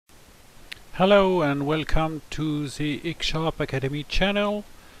Hello and welcome to the X Academy channel.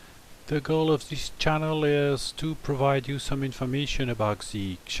 The goal of this channel is to provide you some information about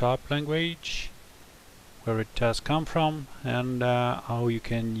the X language, where it has come from, and how you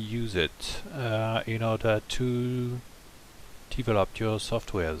can use it in order to develop your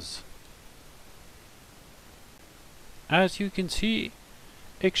softwares. As you can see,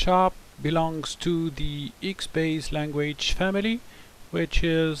 X belongs to the X-based language family, which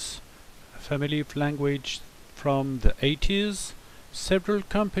is a family of language from the 80s. Several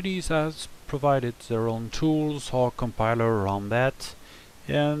companies have provided their own tools or compiler around that,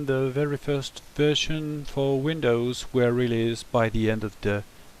 and the very first version for Windows were released by the end of the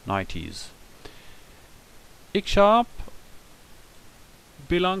 90s. X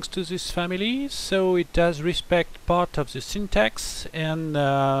belongs to this family, so it does respect part of the syntax and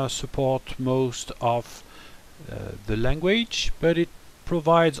support most of the language, but it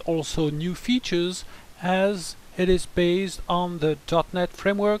provides also new features as it is based on the .NET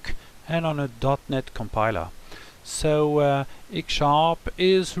framework and on a .NET compiler. So X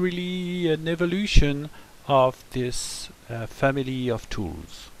is really an evolution of this family of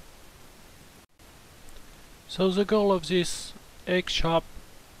tools. So the goal of this X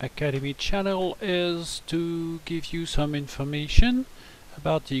Academy channel is to give you some information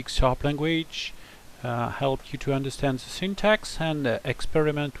about the X language, help you to understand the syntax and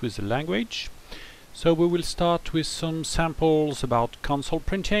experiment with the language. So we will start with some samples about console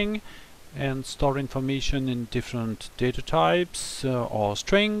printing and store information in different data types or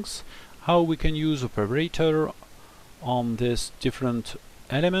strings, how we can use operator on these different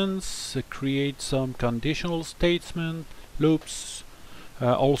elements, create some conditional statement, loops,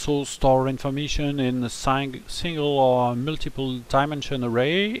 also store information in a single or multiple dimension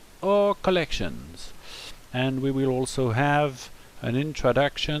array or collections. And we will also have an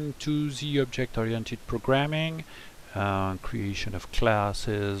introduction to the object-oriented programming, creation of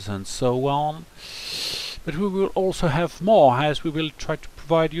classes and so on. But we will also have more, as we will try to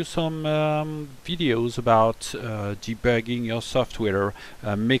provide you some videos about debugging your software,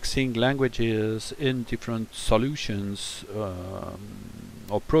 mixing languages in different solutions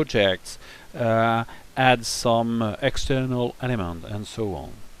or projects, add some external element and so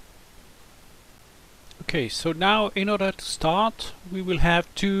on. Okay, so now in order to start, we will have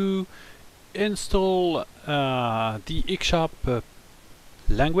to install the X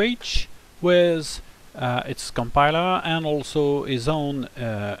language with its compiler and also its own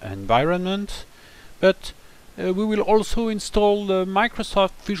environment. But we will also install the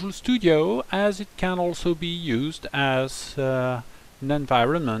Microsoft Visual Studio, as it can also be used as an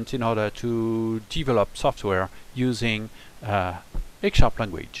environment in order to develop software using X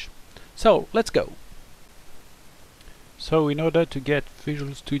language. So let's go. So in order to get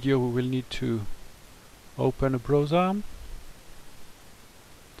Visual Studio, we will need to open a browser,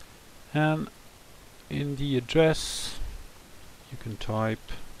 and in the address you can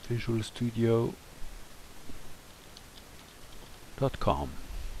type visualstudio.com.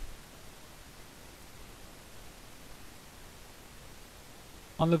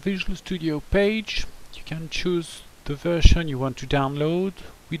 On the Visual Studio page, you can choose the version you want to download.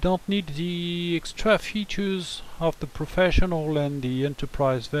 We don't need the extra features of the professional and the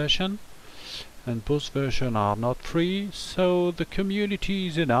enterprise version, and both versions are not free, so the community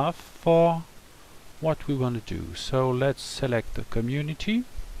is enough for what we want to do. So let's select the community.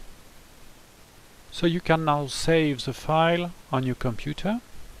 So you can now save the file on your computer.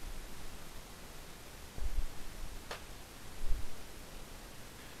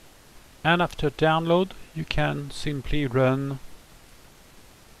 And after download, you can simply run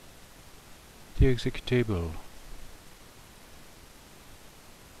the executable.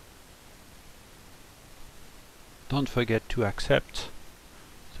 Don't forget to accept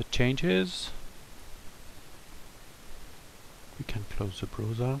the changes. We can close the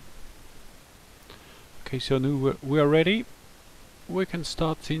browser. Okay, so now we are ready. We can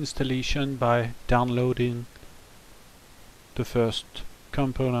start the installation by downloading the first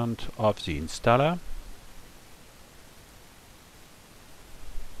component of the installer.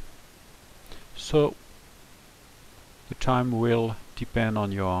 So the time will depend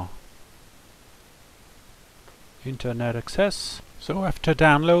on your internet access. So after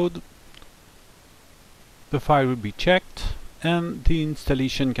download, the file will be checked and the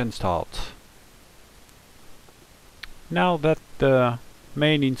installation can start. Now that the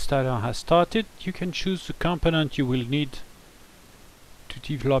main installer has started, you can choose the component you will need to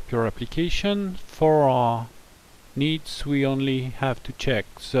develop your application. For our needs, we only have to check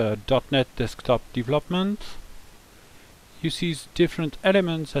the .NET desktop development. you see different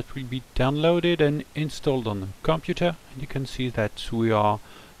elements that will be downloaded and installed on the computer, and you can see that we are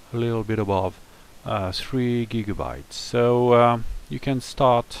a little bit above 3 gigabytes. So you can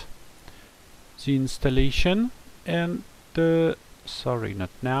start the installation, and the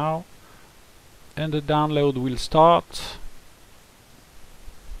and the download will start.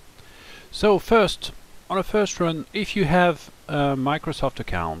 So first, on a first run, if you have a Microsoft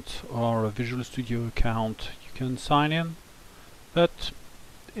account or a Visual Studio account, you can sign in, but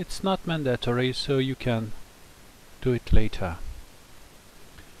it's not mandatory, so you can do it later.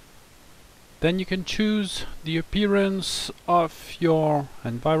 Then you can choose the appearance of your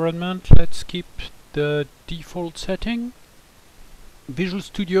environment. Let's keep the default setting. Visual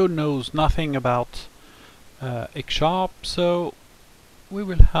Studio knows nothing about X#, so we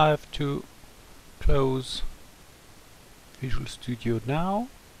will have to close Visual Studio now.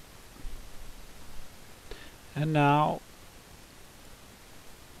 And now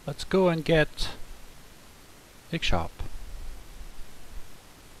let's go and get X#.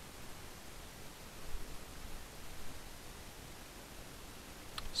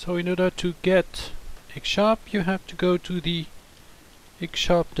 So in order to get X#, you have to go to the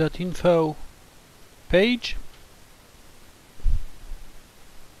xsharp.info page.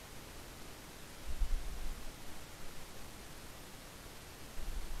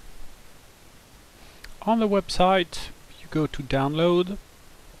 On the website, you go to download.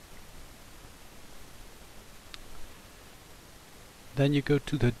 Then you go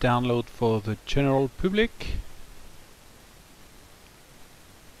to the download for the general public.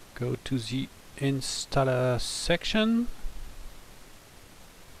 Go to the installer section,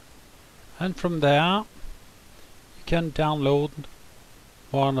 and from there you can download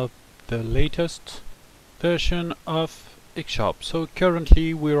one of the latest version of X#. So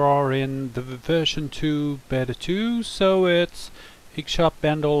currently we are in the version 2 beta 2, so it's X#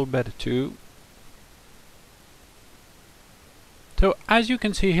 bundle beta 2. So as you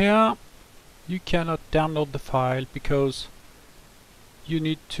can see here, you cannot download the file because you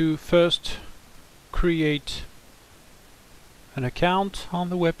need to first create an account on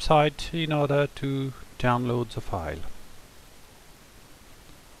the website in order to download the file.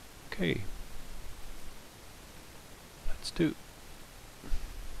 Okay, let's do.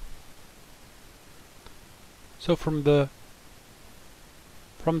 So from the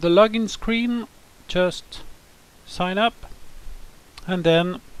login screen, just sign up and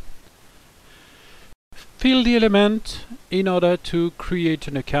then fill the element in order to create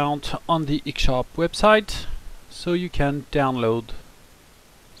an account on the X# website, so you can download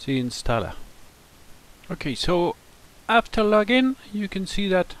the installer. Okay, so after login, you can see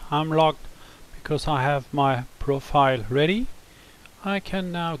that I'm logged because I have my profile ready. I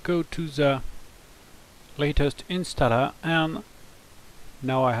can now go to the latest installer, and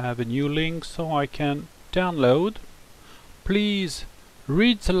now I have a new link so I can download. Please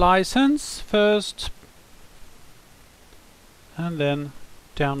read the license first and then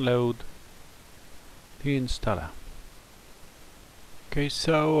download the installer. Okay,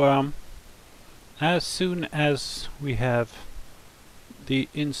 so as soon as we have the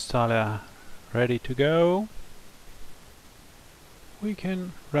installer ready to go, we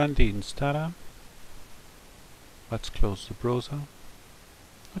can run the installer. Let's close the browser.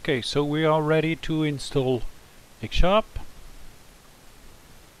 Okay, so we are ready to install X#.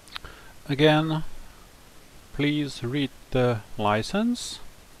 Again, please read the license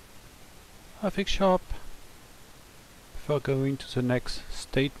of X# before going to the next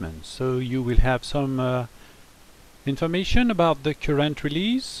statement. So you will have some information about the current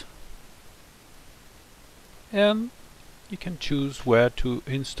release, and you can choose where to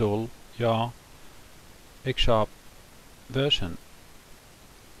install your X# version.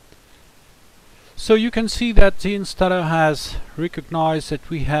 So you can see that the installer has recognized that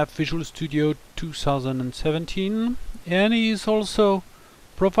we have Visual Studio 2017, and he is also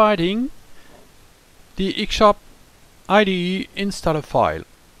providing the X# IDE installer file.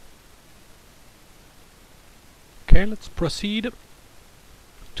 Okay, let's proceed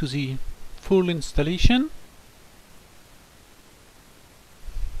to the full installation.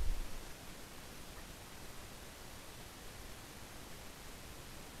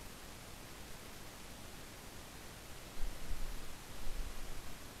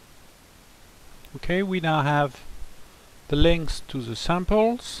 Okay, we now have the links to the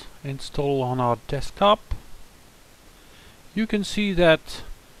samples installed on our desktop. You can see that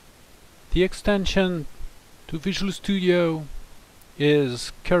the extension to Visual Studio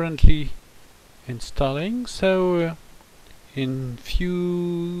is currently installing, so in few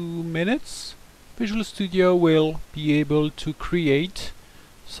minutes Visual Studio will be able to create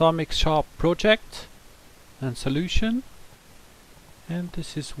some X# project and solution, and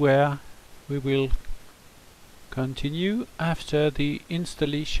this is where we will continue after the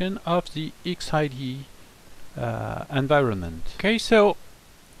installation of the XIDE environment. Okay, so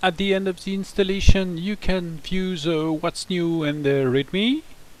at the end of the installation you can view what's new in the README,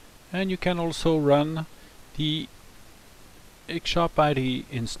 and you can also run the X# IDE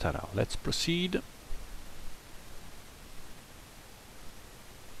installer. Let's proceed.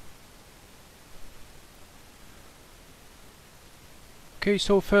 Okay,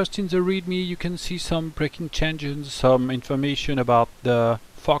 so first in the README you can see some breaking changes, some information about the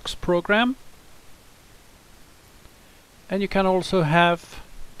Fox program, and you can also have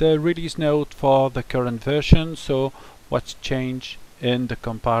the release note for the current version, so what's changed in the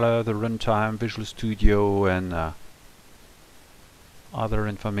compiler, the runtime, Visual Studio, and other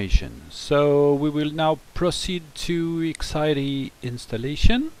information. So we will now proceed to XIDE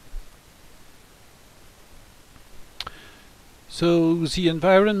installation. So the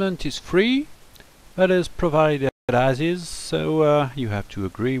environment is free, but is provided as is, so you have to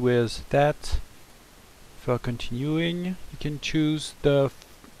agree with that. For continuing, you can choose the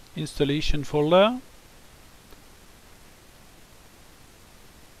installation folder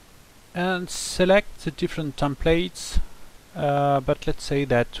and select the different templates, but let's say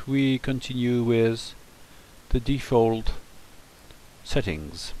that we continue with the default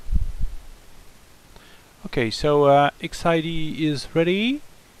settings. Okay, so XIDE is ready.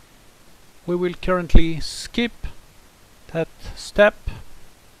 We will currently skip that step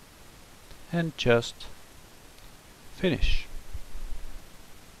and just finish.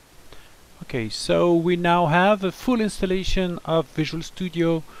 Okay, so we now have a full installation of Visual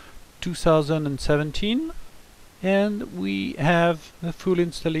Studio 2017, and we have a full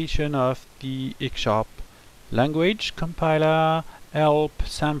installation of the X# language, compiler, help,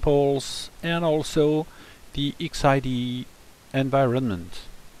 samples, and also the XIDE environment.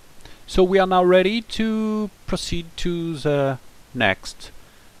 So we are now ready to proceed to the next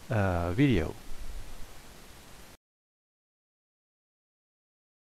video.